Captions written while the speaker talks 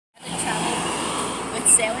with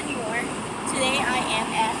Sale and More. Today I am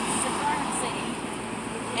at Cigar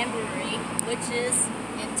and Brewery, which is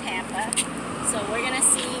in Tampa. So we're going to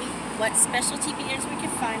see what specialty beers we can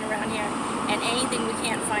find around here and anything we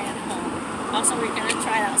can't find at home. Also, we're going to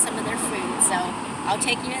try out some of their food. So I'll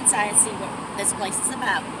take you inside and see what this place is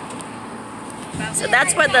about. So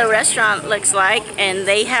that's what the restaurant looks like, and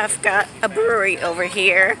they have got a brewery over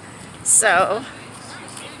here. So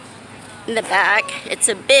in the back, it's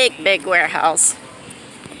a big warehouse.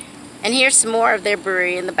 And here's some more of their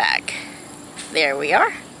brewery in the back. There we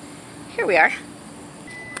are. Here we are.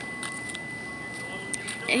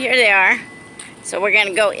 And here they are. So we're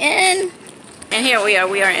gonna go in, and here we are.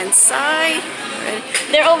 We are inside.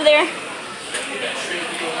 They're over there.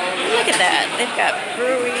 Look at that. They've got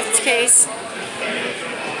brewery case.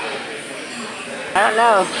 I don't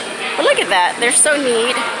know. But look at that. They're so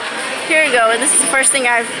neat. Here we go. And this is the first thing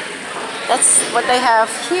that's what they have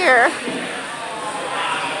here.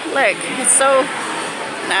 Look, it's so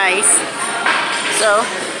nice. So,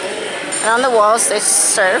 and on the walls there's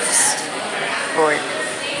surfs board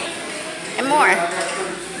and more.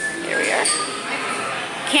 Here we are.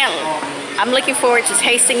 I'm looking forward to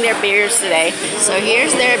tasting their beers today. So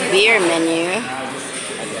here's their beer menu.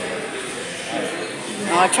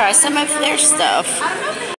 I'll try some of their stuff.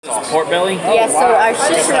 Pork belly? Yeah, so our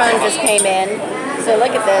chicharron just came in. So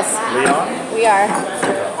look at this. We are.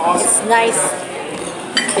 It's nice,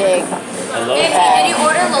 big. Nancy, did you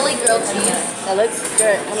order Lily grilled cheese? That looks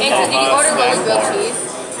good. Nancy, did you order Lily grilled cheese?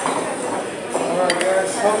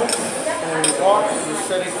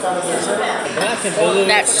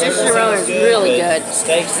 That chicharron is really good.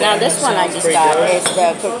 Now this one I just got is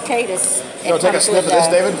the potatoes. You want to take a sniff of this,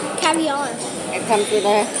 David? Caviar. It comes with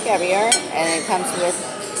a caviar, and it comes with.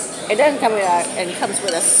 It doesn't come with a. It comes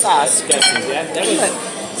with a sauce.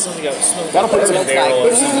 That'll put it in barrel.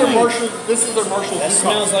 This is their Marshall. This is their Marshall. That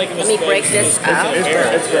smells like Let me break this out. It's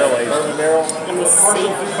barrel aged. Barrel. Let me see.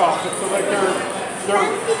 So like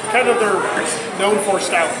they're known for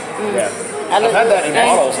stout. Yeah. I've had that in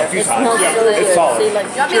bottles a few times. Smells really It's good. solid. See, like,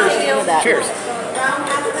 Cheers. Cheers.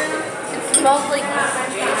 It smells like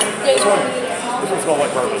This one smells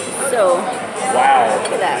like bourbon. So, Wow.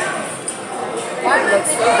 look at that. It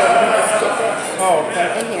looks so good. Let me just dip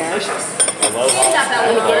it in here.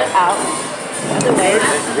 Let me get it out of the way.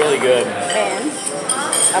 It's really good. And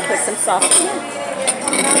I'll put some sauce in it.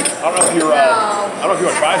 I don't know if you're. I don't know if you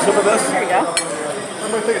want to try a sip of this. There you go.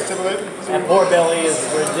 Everybody take a sip of it. That pork belly is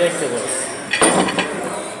ridiculous.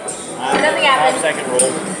 Nothing happened. 5-second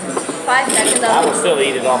rule. 5 seconds. I will still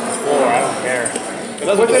eat it off the floor. I don't care. It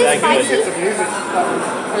doesn't taste that good. It's amusing.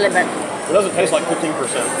 A little bit. It doesn't taste like 15%.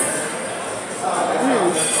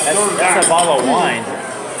 That's a bottle of wine.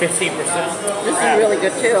 15%. This is really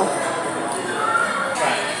good too.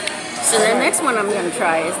 So the next one I'm going to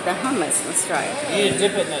try is the hummus. Let's try it. You need to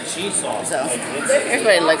dip it in that cheese sauce. So, here's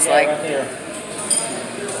what it looks like. Right there.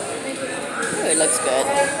 Ooh, it looks good.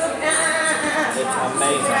 It's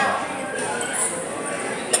amazing.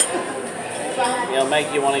 It'll make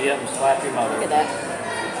you want to get up and slap your mother. Look at that.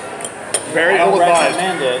 Very I ill don't advised.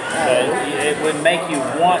 recommend it, but it would make you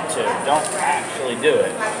want to. Don't actually do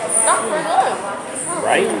it. That's pretty good.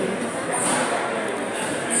 Right?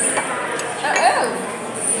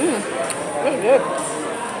 Really good.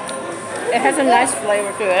 It has a nice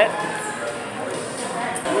flavor to it.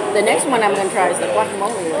 The next one I'm going to try is the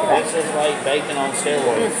guacamole. Look at that. This is like bacon on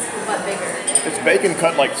steroids. But bigger. It's bacon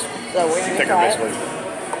cut like So we're going to thicker, try it. basically.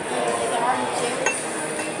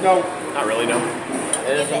 No. Not really, no.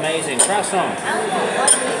 It is amazing. Try some.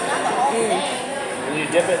 When you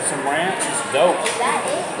dip it in some ranch, it's dope.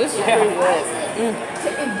 This is pretty good.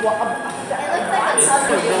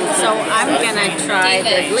 So I'm going to try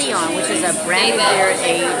the Leon, which is a brandy beer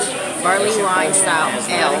aged barley wine style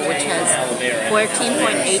ale, which has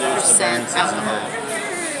 14.8% alcohol.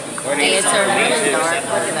 And it's a really dark,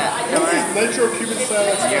 look at that, dark. Nitro Cuban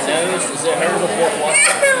salad. Your nose, is it hurt?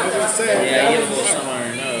 Yeah, you have a little something on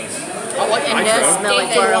your nose. It does smell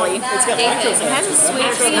like barley. It has a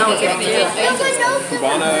sweet smell to it too.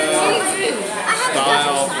 Cubana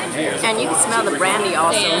style. And you can smell the brandy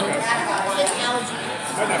also.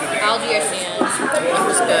 Algae or sand. It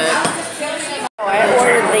was good. I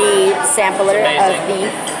ordered the sampler of the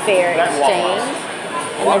Fair Exchange.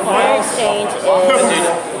 And the Fair Exchange is,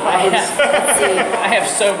 let's see, I have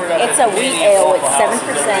sobered up. It's a wheat ale with 7%.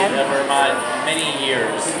 Over my many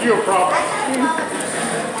years. You have a problem.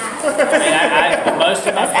 I mean, most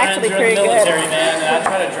of my That's friends actually are in pretty the good. military, man, and I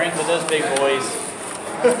try to drink with those big boys.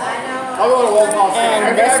 I'll go to Waffle House.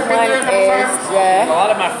 And this one is A the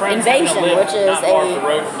lot of my friends Invasion, live which is not far up a the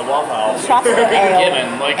road from the Waffle House. tropical ale,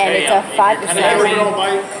 Given, like, and hey, it's a if you're 5%. kinda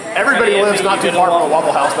Everybody lives not too far from a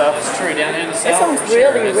Waffle House, though. It's true, down here in the This south. one's for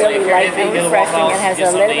sure. really, It's really if you're light anything, and go to Waffle refreshing. It House, has get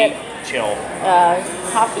a little something bit to eat, chill.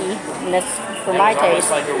 hoppiness for my It's almost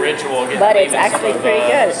taste. like a ritual. Getting But it's even some actually of, pretty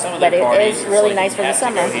good. some of But their it parties, is it's really like nice for you the have to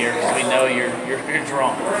summer. go here because we know you're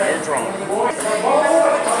drunk. You're drunk.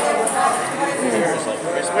 It's like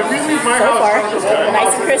Christmas. If you leave my So house, far, it's good.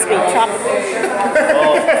 nice and crispy.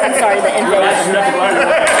 I'm sorry, the Invasion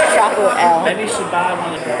tropical ale. Maybe you should buy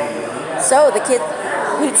one of them. So the kid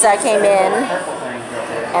pizza came in,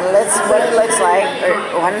 and that's what it looks like.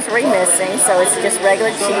 One's already missing, so it's just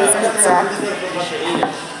regular cheese pizza.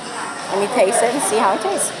 And you taste it and see how it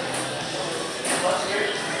tastes.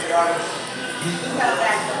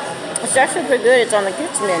 It's actually pretty good. It's on the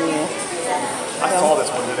kids menu. I saw this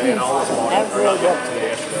one today and I almost bought it. That's really good. Today,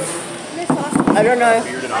 yesterday. I don't know.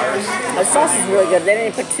 Beard and Iris. The sauce is really good. They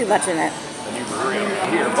didn't put too much in it. The new brewery out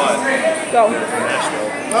here, but So, Nashville.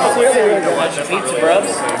 it's really, really good. Bunch of pizza grubs.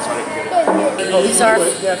 These are,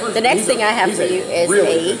 the next thing I have for you is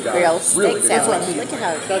Really a good guy. grilled steak Really good sandwich. guy. Look at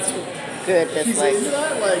how That's good this he's looks. into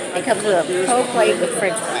that. Like It comes with a whole plate with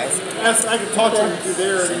french fries. I could talk to him through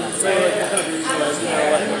there and say like what kind of beers he likes, you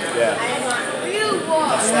know, like, Yeah.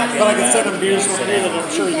 but I can send him beers from here that I'm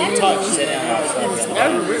sure you touch.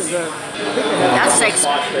 That steak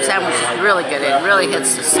sandwich is really good. It really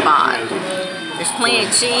hits the spot. There's plenty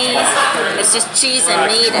of cheese. It's just cheese and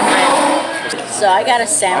meat and bread. So I got a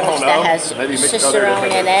sandwich that has Maybe mix chicharron other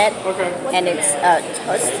in it, and it's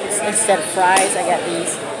toast instead of fries. I got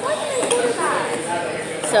these.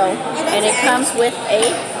 So, and it comes with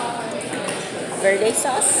a verde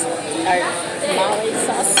sauce, or tamale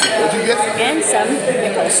sauce, and some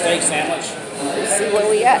pickles. Steak sandwich. Let's see what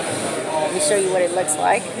we got. Let me show you what it looks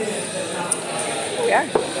like. Here we are.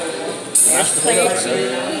 There's plenty of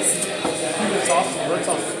cheese.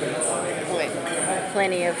 Wait,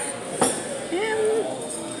 plenty of ham.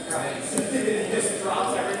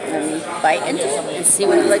 Let me bite into it and see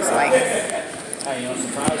what it looks like. Hey, you want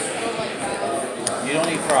some fries? You don't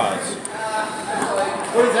eat fries.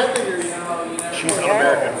 What is that thing you're eating? She's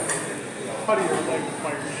un-American. How do you like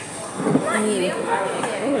fire?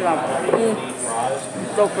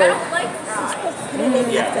 So good.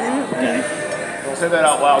 Don't say that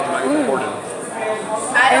out loud tonight. It's recorded.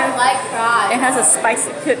 I don't like fries. It has a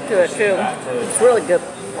spicy kick to it too. It's really good.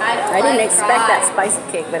 I didn't expect that spicy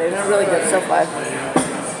kick, but it's really good so far. Let's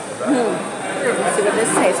see what this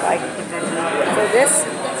tastes like. So this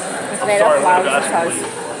is made of flour and toast.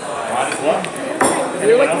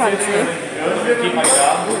 Really crunchy. Keep my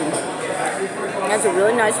job. It has a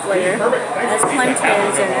really nice flavor. It has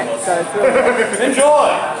plantains in it, so it's really good. Enjoy!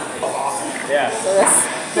 Yeah. So this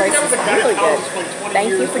place is really good. Thank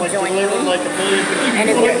you for joining me. And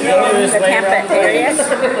if you're in the Tampa area,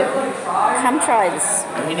 come try this.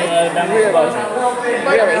 You know about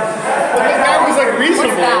Really. That guy was like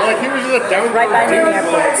reasonable. Like he was just a down. Right by the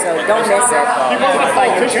airport, so don't miss it.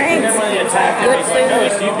 Buy your drinks, good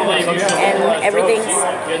food, Do you believe you should and everything's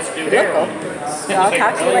kids do local. So I'll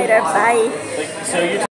talk to you later. Bye. So you